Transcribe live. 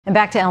And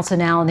back to Elsa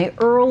now, and the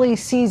early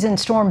season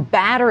storm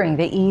battering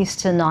the east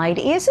tonight.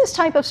 Is this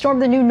type of storm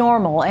the new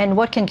normal? And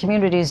what can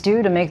communities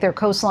do to make their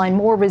coastline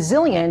more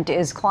resilient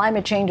as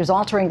climate change is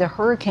altering the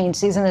hurricane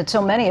season that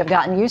so many have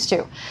gotten used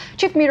to?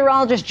 Chief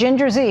Meteorologist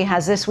Ginger Zee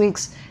has this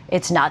week's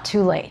It's Not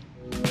Too Late.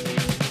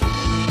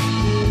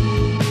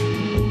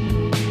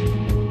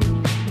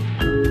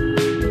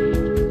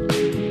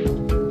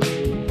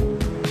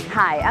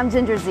 Hi, I'm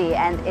Ginger Zee,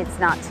 and it's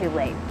not too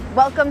late.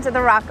 Welcome to the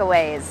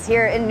Rockaways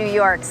here in New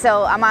York.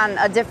 So I'm on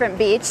a different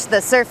beach, the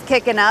surf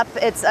kicking up.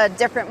 It's a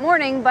different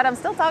morning, but I'm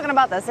still talking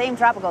about the same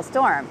tropical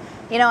storm.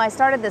 You know, I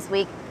started this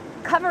week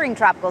covering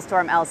Tropical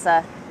Storm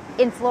Elsa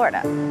in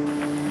Florida.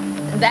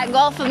 That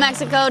Gulf of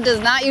Mexico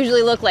does not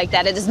usually look like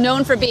that. It is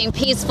known for being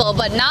peaceful,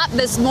 but not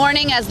this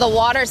morning, as the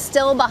water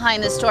still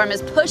behind the storm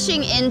is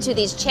pushing into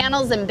these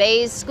channels and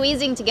bays,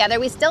 squeezing together.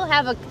 We still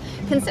have a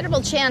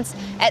considerable chance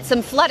at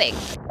some flooding.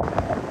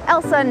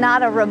 Elsa,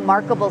 not a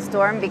remarkable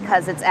storm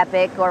because it's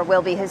epic or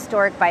will be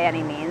historic by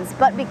any means,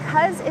 but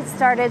because it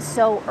started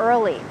so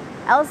early.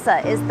 Elsa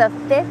is the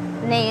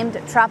 5th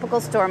named tropical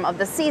storm of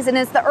the season.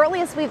 It's the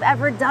earliest we've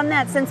ever done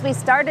that since we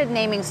started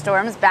naming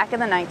storms back in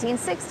the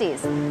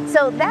 1960s.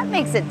 So that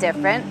makes it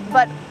different,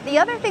 but the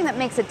other thing that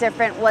makes it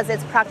different was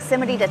its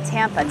proximity to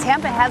Tampa.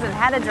 Tampa hasn't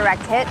had a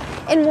direct hit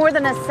in more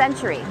than a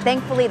century.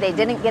 Thankfully, they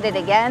didn't get it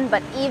again,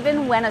 but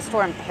even when a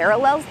storm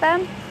parallels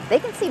them, they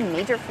can see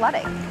major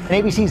flooding. And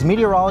ABC's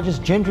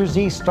meteorologist Ginger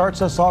Zee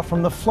starts us off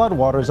from the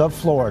floodwaters of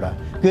Florida.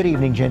 Good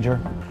evening, Ginger.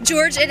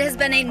 George, it has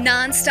been a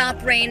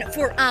non-stop rain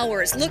for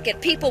hours. Look at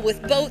people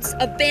with boats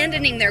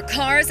abandoning their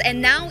cars and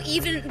now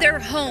even their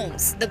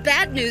homes. The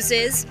bad news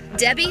is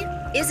Debbie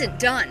isn't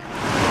done.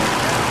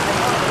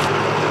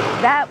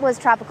 That was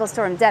Tropical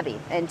Storm Debbie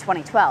in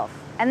 2012.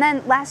 And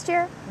then last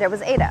year, there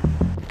was Ada.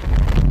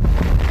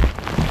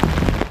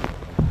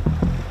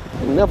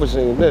 I've never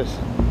seen this.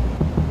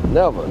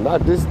 Never,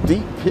 not this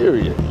deep,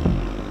 period.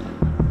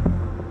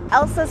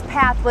 Elsa's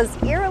path was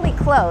eerily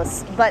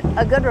close, but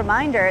a good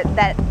reminder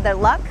that the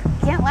luck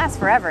can't last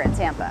forever in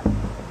Tampa.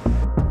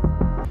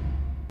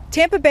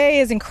 Tampa Bay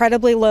is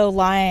incredibly low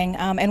lying,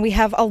 and we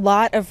have a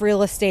lot of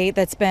real estate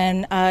that's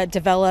been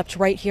developed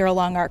right here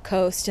along our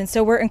coast. And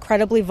so we're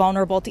incredibly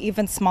vulnerable to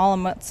even small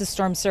amounts of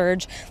storm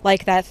surge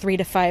like that 3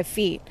 to 5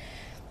 feet.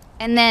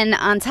 And then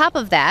on top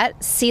of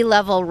that, sea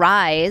level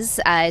rise.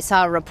 I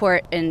saw a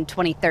report in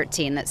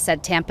 2013 that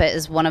said Tampa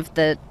is one of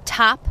the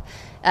top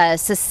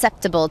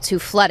susceptible to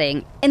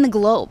flooding in the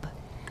globe.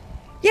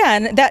 Yeah,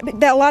 and that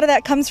a lot of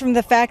that comes from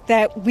the fact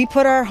that we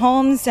put our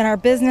homes and our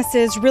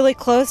businesses really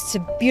close to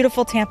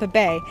beautiful Tampa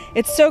Bay.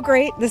 It's so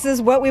great. This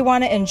is what we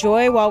want to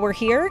enjoy while we're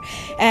here.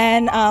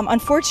 And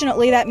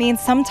unfortunately, that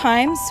means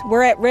sometimes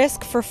we're at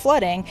risk for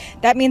flooding.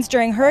 That means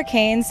during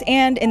hurricanes,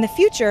 and in the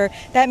future,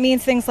 that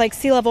means things like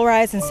sea level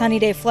rise and sunny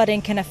day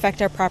flooding can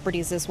affect our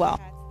properties as well.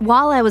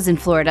 While I was in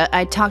Florida,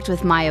 I talked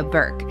with Maya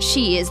Burke.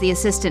 She is the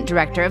assistant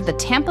director of the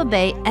Tampa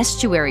Bay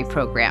Estuary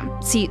Program.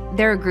 See,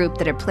 they're a group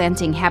that are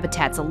planting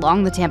habitats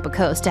along the Tampa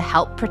coast to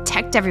help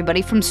protect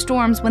everybody from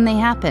storms when they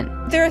happen.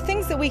 There are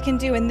things that we can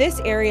do in this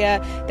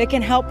area that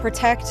can help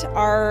protect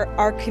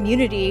our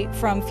community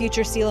from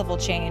future sea level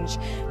change.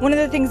 One of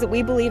the things that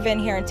we believe in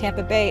here in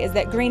Tampa Bay is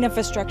that green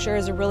infrastructure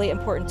is a really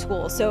important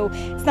tool. So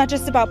it's not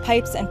just about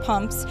pipes and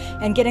pumps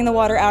and getting the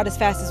water out as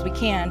fast as we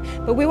can,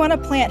 but we want to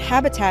plant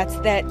habitats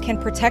that can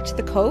protect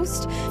the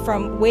coast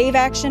from wave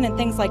action and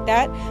things like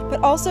that. But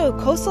also,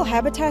 coastal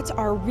habitats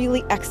are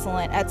really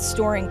excellent at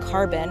storing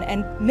carbon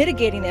and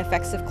mitigating the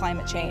effects of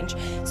climate change.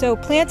 So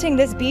planting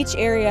this beach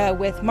area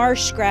with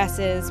marsh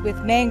grasses,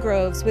 with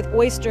mangroves, with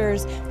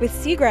oysters, with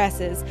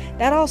seagrasses,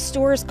 that all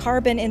stores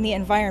carbon in the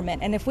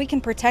environment. And if we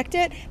can protect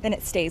it, then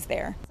it stays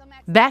there.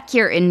 Back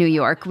here in New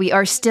York, we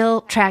are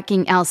still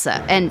tracking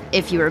Elsa. And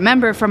if you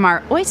remember from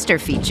our oyster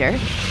feature,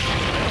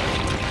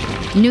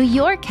 New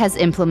York has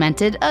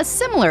implemented a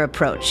similar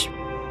approach.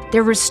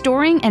 They're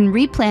restoring and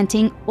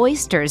replanting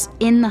oysters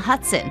in the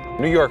Hudson.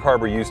 New York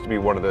Harbor used to be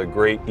one of the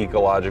great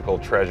ecological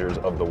treasures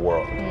of the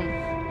world.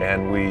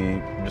 And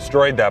we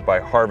destroyed that by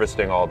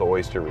harvesting all the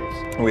oyster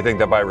reefs. And we think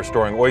that by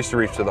restoring oyster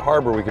reefs to the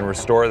harbor, we can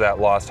restore that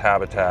lost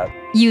habitat.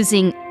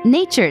 Using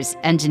nature's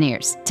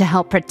engineers to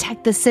help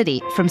protect the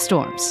city from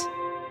storms.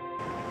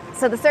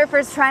 So the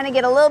surfers trying to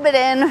get a little bit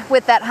in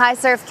with that high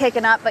surf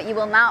kicking up, but you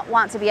will not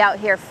want to be out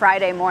here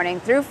Friday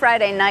morning through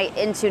Friday night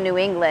into New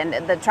England.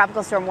 The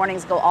tropical storm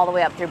warnings go all the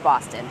way up through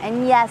Boston.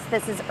 And yes,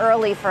 this is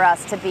early for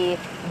us to be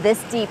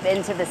this deep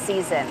into the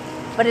season,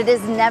 but it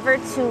is never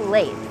too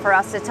late for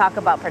us to talk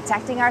about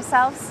protecting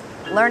ourselves,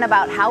 learn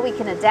about how we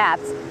can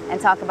adapt,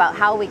 and talk about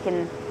how we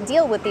can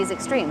deal with these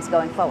extremes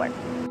going forward.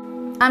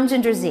 I'm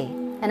Ginger Zee,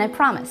 and I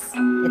promise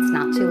it's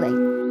not too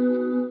late.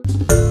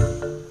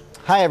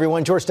 Hi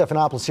everyone, George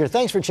Stephanopoulos here.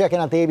 Thanks for checking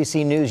out the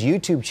ABC News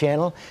YouTube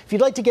channel. If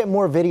you'd like to get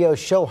more videos,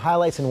 show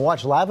highlights, and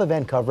watch live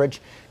event coverage,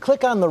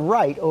 click on the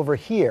right over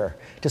here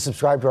to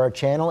subscribe to our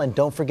channel, and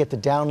don't forget to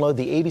download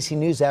the ABC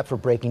News app for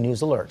breaking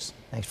news alerts.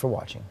 Thanks for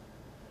watching.